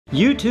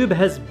YouTube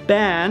has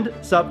banned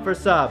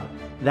Sub4Sub.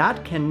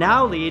 That can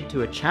now lead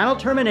to a channel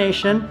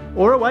termination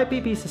or a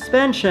YPP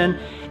suspension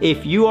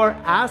if you are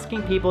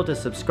asking people to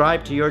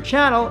subscribe to your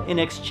channel in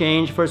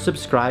exchange for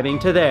subscribing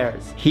to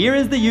theirs. Here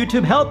is the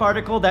YouTube help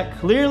article that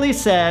clearly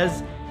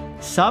says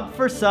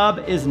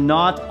Sub4Sub is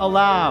not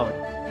allowed.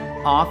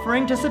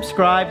 Offering to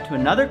subscribe to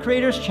another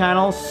creator's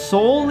channel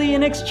solely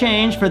in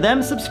exchange for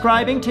them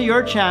subscribing to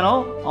your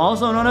channel,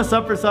 also known as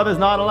Sub4Sub, is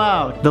not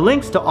allowed. The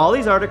links to all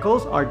these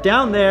articles are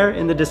down there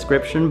in the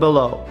description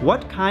below.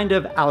 What kind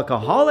of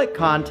alcoholic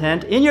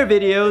content in your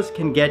videos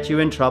can get you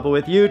in trouble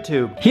with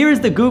YouTube? Here is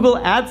the Google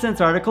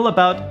AdSense article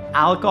about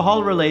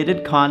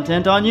alcohol-related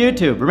content on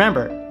YouTube.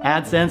 Remember,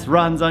 AdSense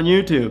runs on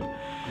YouTube.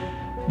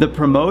 The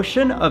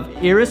promotion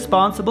of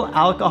irresponsible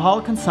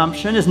alcohol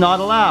consumption is not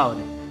allowed,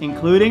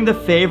 including the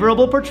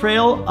favorable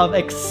portrayal of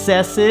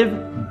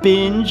excessive,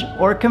 binge,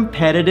 or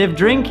competitive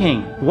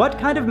drinking. What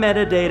kind of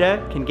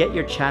metadata can get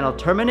your channel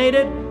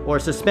terminated or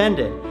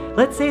suspended?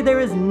 Let's say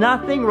there is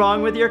nothing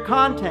wrong with your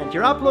content.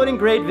 You're uploading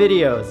great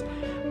videos.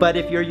 But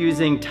if you're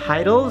using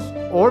titles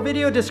or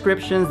video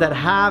descriptions that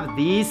have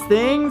these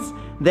things,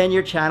 then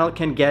your channel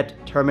can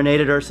get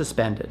terminated or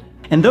suspended.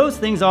 And those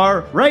things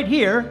are right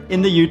here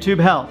in the YouTube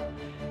help.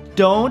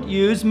 Don't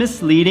use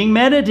misleading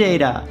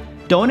metadata.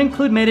 Don't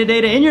include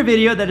metadata in your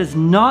video that is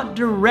not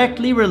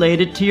directly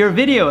related to your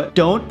video.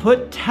 Don't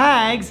put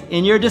tags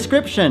in your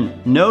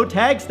description. No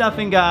tag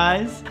stuffing,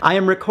 guys. I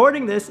am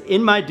recording this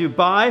in my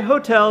Dubai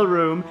hotel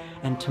room,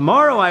 and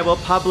tomorrow I will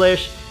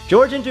publish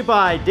George in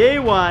Dubai, Day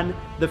 1,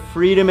 The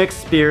Freedom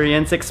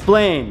Experience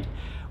Explained.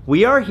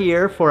 We are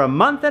here for a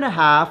month and a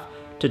half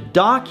to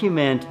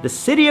document the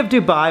city of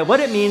Dubai,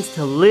 what it means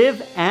to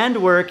live and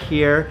work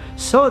here,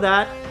 so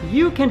that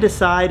you can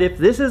decide if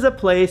this is a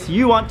place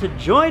you want to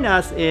join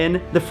us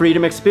in the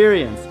Freedom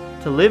Experience,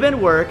 to live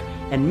and work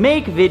and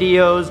make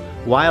videos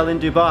while in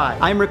Dubai.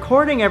 I'm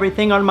recording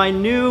everything on my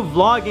new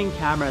vlogging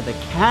camera, the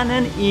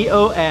Canon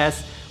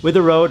EOS with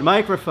a Rode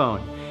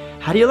microphone.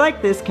 How do you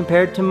like this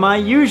compared to my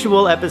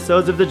usual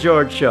episodes of The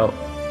George Show?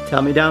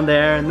 Tell me down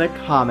there in the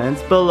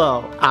comments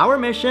below. Our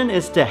mission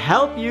is to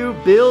help you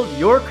build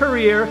your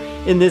career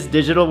in this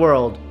digital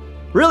world.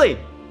 Really,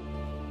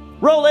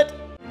 roll it!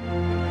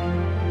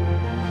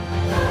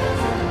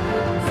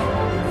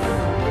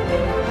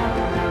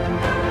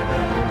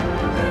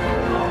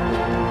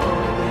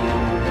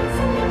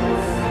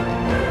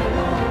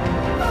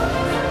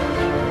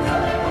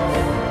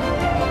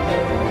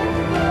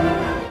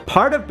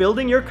 Part of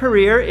building your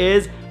career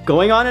is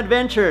going on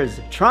adventures,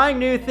 trying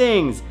new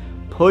things,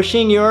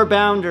 pushing your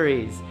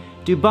boundaries.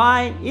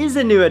 Dubai is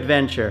a new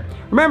adventure.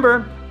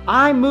 Remember,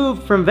 I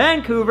moved from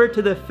Vancouver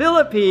to the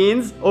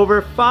Philippines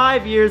over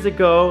 5 years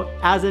ago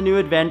as a new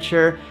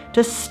adventure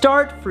to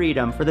start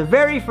freedom for the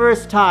very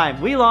first time.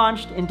 We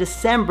launched in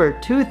December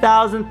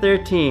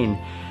 2013.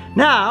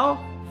 Now,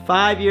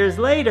 5 years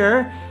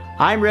later,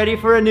 I'm ready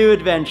for a new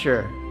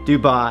adventure,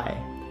 Dubai.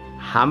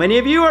 How many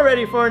of you are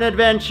ready for an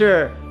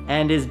adventure?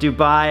 And is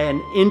Dubai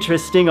an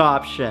interesting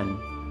option?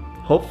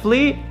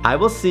 Hopefully, I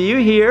will see you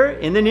here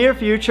in the near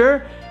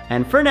future.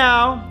 And for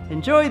now,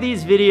 enjoy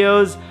these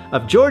videos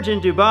of George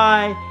in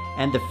Dubai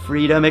and the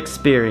Freedom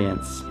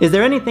Experience. Is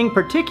there anything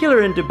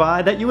particular in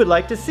Dubai that you would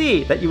like to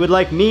see, that you would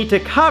like me to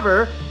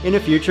cover in a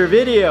future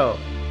video?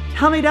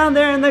 Tell me down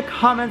there in the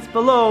comments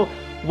below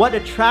what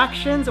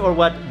attractions or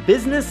what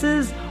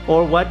businesses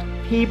or what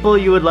people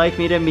you would like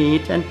me to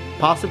meet and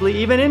possibly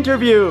even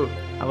interview.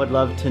 I would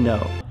love to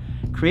know.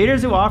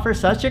 Creators who offer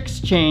such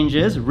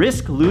exchanges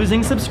risk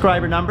losing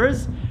subscriber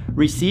numbers,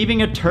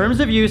 receiving a terms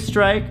of use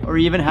strike, or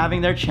even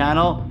having their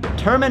channel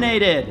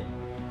terminated.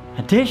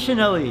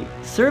 Additionally,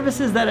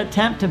 services that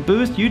attempt to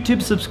boost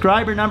YouTube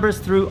subscriber numbers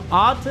through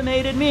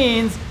automated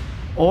means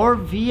or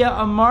via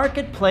a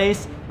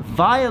marketplace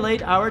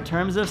violate our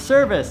terms of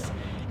service.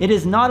 It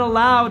is not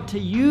allowed to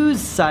use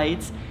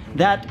sites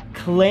that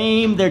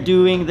claim they're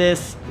doing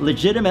this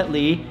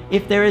legitimately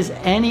if there is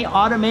any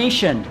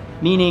automation,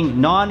 meaning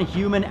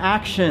non-human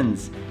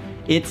actions.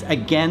 It's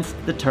against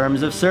the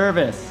terms of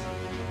service.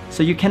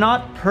 So you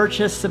cannot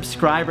purchase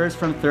subscribers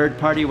from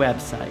third-party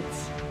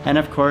websites. And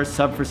of course,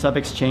 Sub4Sub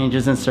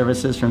exchanges and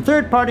services from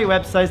third-party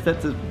websites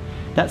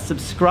that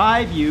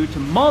subscribe you to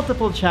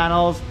multiple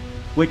channels,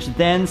 which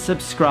then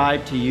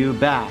subscribe to you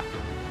back.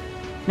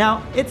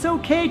 Now, it's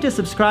okay to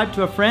subscribe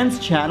to a friend's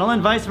channel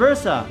and vice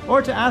versa,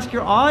 or to ask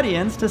your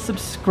audience to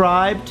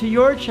subscribe to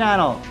your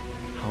channel.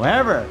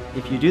 However,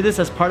 if you do this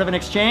as part of an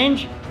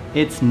exchange,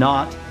 it's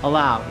not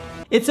allowed.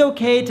 It's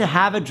okay to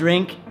have a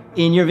drink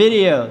in your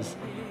videos,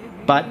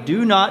 but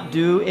do not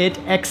do it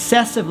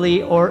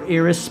excessively or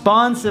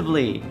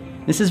irresponsibly.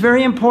 This is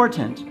very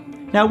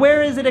important. Now,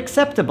 where is it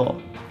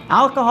acceptable?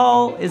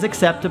 Alcohol is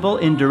acceptable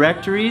in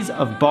directories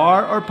of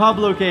bar or pub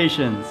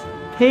locations,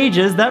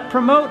 pages that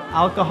promote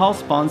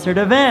alcohol-sponsored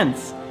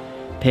events,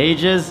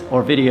 pages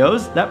or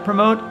videos that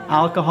promote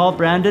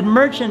alcohol-branded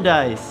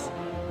merchandise,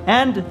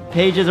 and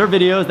pages or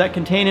videos that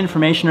contain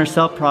information or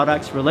sell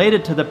products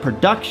related to the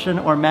production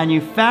or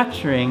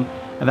manufacturing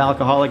of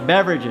alcoholic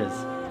beverages.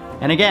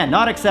 And again,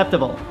 not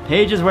acceptable.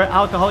 Pages where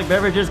alcoholic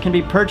beverages can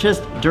be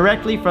purchased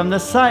directly from the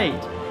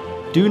site.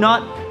 Do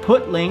not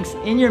put links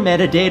in your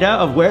metadata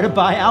of where to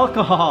buy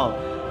alcohol.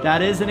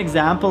 That is an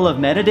example of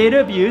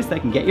metadata abuse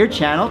that can get your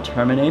channel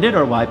terminated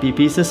or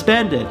YPP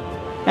suspended.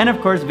 And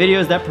of course,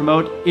 videos that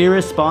promote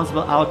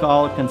irresponsible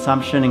alcohol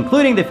consumption,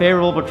 including the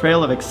favorable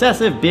portrayal of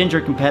excessive binge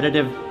or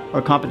competitive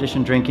or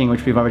competition drinking,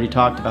 which we've already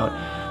talked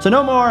about. So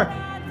no more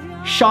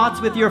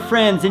shots with your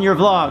friends in your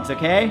vlogs,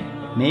 okay?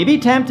 It may be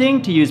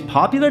tempting to use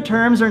popular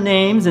terms or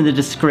names in the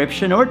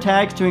description or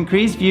tags to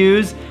increase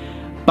views,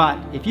 but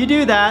if you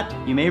do that,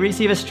 you may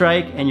receive a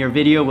strike and your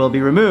video will be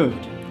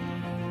removed.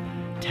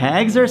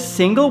 Tags are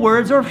single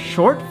words or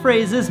short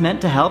phrases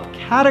meant to help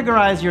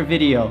categorize your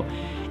video.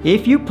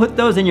 If you put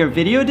those in your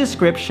video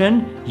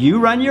description, you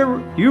run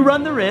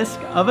the risk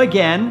of,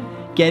 again,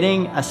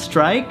 getting a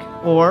strike,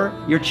 or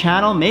your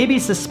channel may be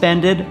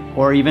suspended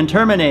or even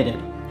terminated.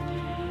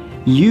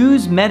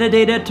 Use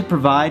metadata to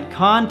provide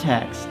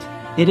context.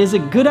 It is a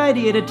good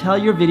idea to tell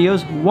your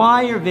videos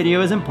why your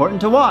video is important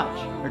to watch,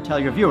 or tell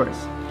your viewers,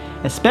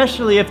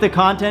 especially if the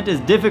content is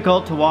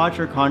difficult to watch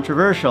or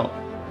controversial.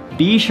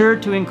 Be sure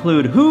to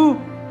include who,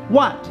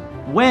 what,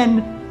 when,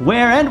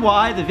 where, and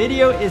why the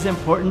video is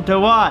important to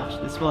watch.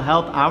 This will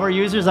help our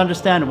users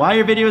understand why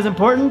your video is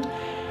important,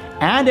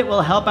 and it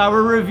will help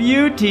our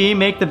review team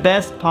make the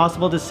best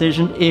possible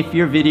decision if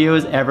your video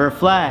is ever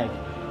flagged.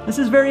 This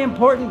is very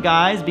important,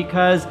 guys,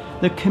 because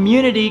the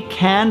community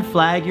can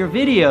flag your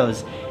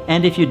videos.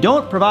 And if you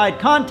don't provide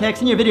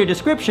context in your video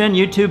description,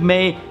 YouTube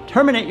may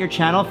terminate your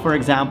channel, for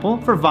example,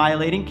 for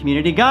violating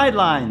community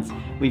guidelines.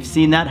 We've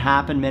seen that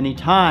happen many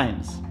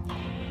times.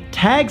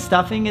 Tag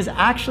stuffing is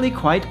actually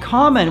quite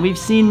common. We've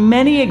seen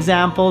many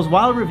examples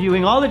while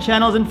reviewing all the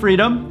channels in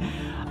Freedom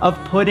of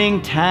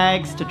putting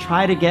tags to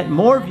try to get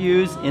more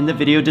views in the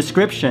video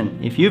description.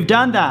 If you've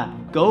done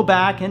that, go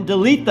back and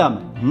delete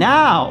them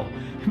now,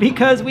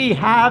 because we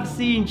have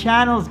seen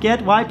channels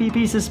get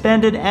YPP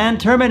suspended and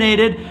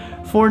terminated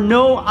for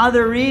no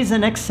other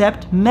reason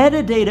except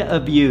metadata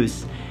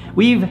abuse.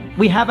 We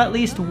have at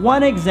least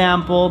one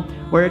example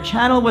where a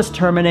channel was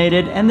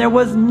terminated and there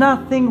was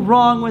nothing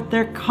wrong with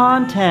their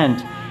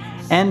content.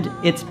 And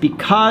it's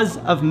because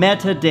of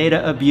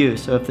metadata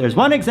abuse. So if there's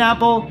one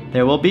example,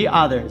 there will be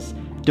others.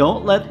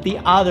 Don't let the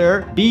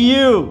other be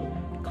you.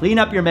 Clean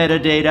up your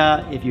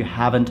metadata if you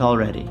haven't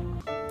already.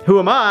 Who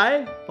am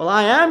I? Well,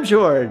 I am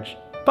George.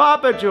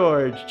 Papa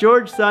George,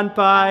 George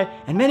Sunpie,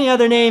 and many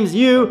other names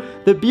you,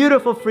 the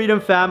beautiful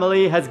Freedom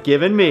family, has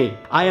given me.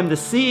 I am the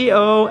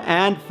CEO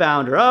and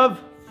founder of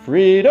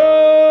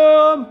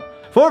Freedom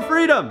for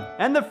Freedom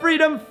and the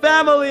Freedom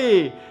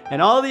family, and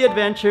all the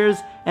adventures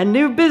and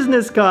new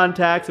business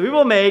contacts we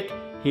will make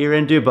here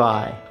in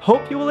Dubai.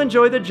 Hope you will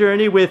enjoy the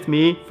journey with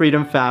me,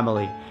 Freedom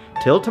family.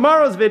 Till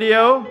tomorrow's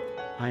video,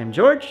 I am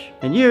George,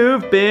 and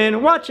you've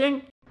been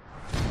watching.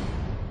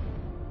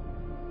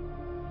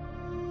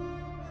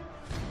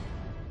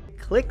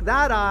 Click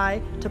that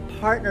I to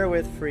partner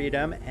with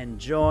Freedom and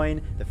join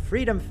the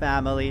Freedom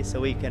family so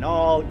we can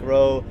all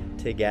grow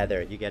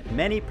together. You get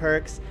many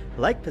perks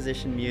like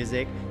position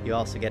music. You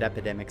also get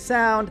Epidemic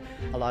Sound,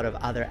 a lot of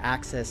other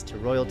access to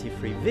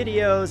royalty-free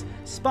videos,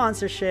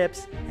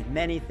 sponsorships, and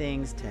many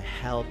things to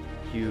help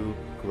you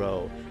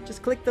grow.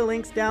 Just click the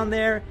links down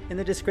there in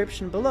the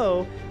description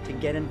below to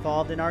get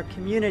involved in our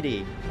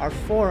community, our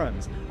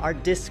forums, our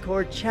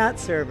Discord chat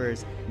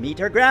servers, meet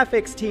our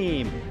graphics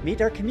team,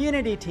 meet our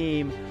community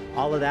team,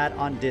 all of that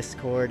on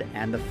Discord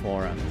and the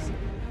forums.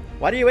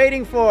 What are you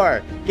waiting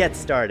for? Get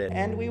started.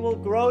 And we will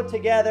grow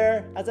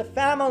together as a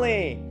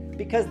family,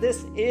 because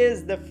this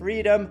is the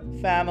Freedom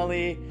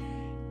family.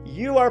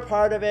 You are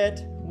part of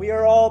it, we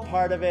are all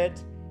part of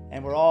it,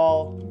 and we're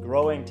all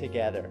growing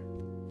together.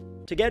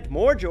 To get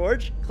more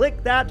George,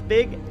 click that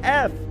big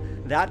F.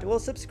 That will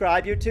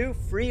subscribe you to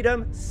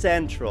Freedom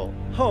Central,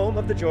 home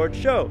of The George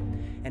Show.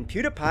 And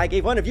PewDiePie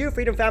gave one of you,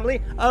 Freedom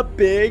family, a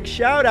big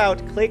shout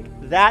out. Click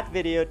that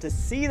video to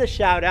see the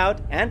shout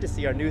out and to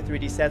see our new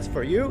 3D sets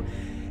for you.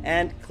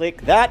 And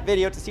click that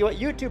video to see what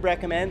YouTube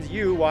recommends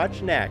you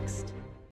watch next.